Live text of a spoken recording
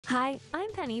Hi, I'm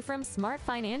Penny from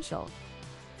SmartFinancial.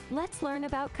 Let's learn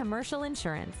about commercial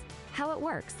insurance, how it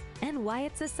works, and why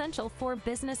it's essential for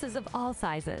businesses of all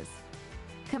sizes.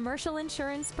 Commercial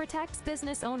insurance protects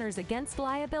business owners against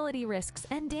liability risks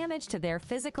and damage to their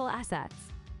physical assets.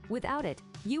 Without it,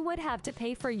 you would have to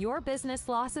pay for your business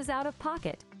losses out of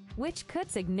pocket, which could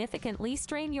significantly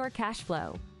strain your cash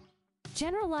flow.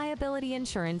 General liability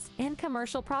insurance and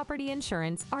commercial property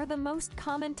insurance are the most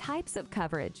common types of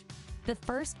coverage. The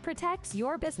first protects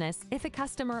your business if a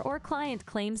customer or client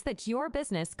claims that your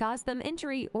business caused them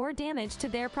injury or damage to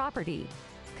their property.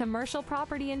 Commercial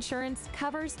property insurance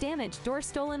covers damaged or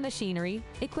stolen machinery,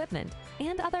 equipment,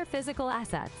 and other physical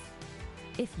assets.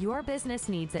 If your business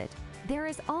needs it, there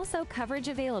is also coverage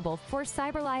available for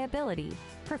cyber liability,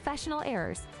 professional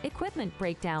errors, equipment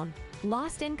breakdown,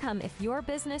 lost income if your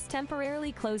business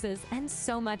temporarily closes, and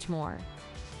so much more.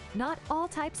 Not all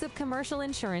types of commercial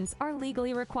insurance are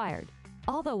legally required,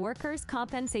 although workers'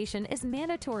 compensation is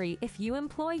mandatory if you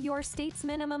employ your state's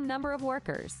minimum number of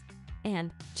workers.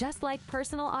 And, just like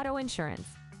personal auto insurance,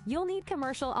 you'll need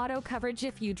commercial auto coverage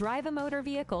if you drive a motor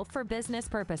vehicle for business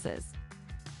purposes.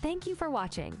 Thank you for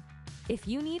watching. If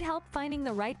you need help finding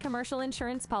the right commercial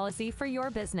insurance policy for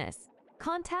your business,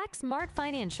 contact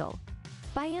SmartFinancial.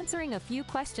 By answering a few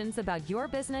questions about your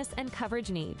business and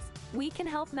coverage needs, we can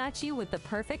help match you with the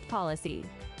perfect policy.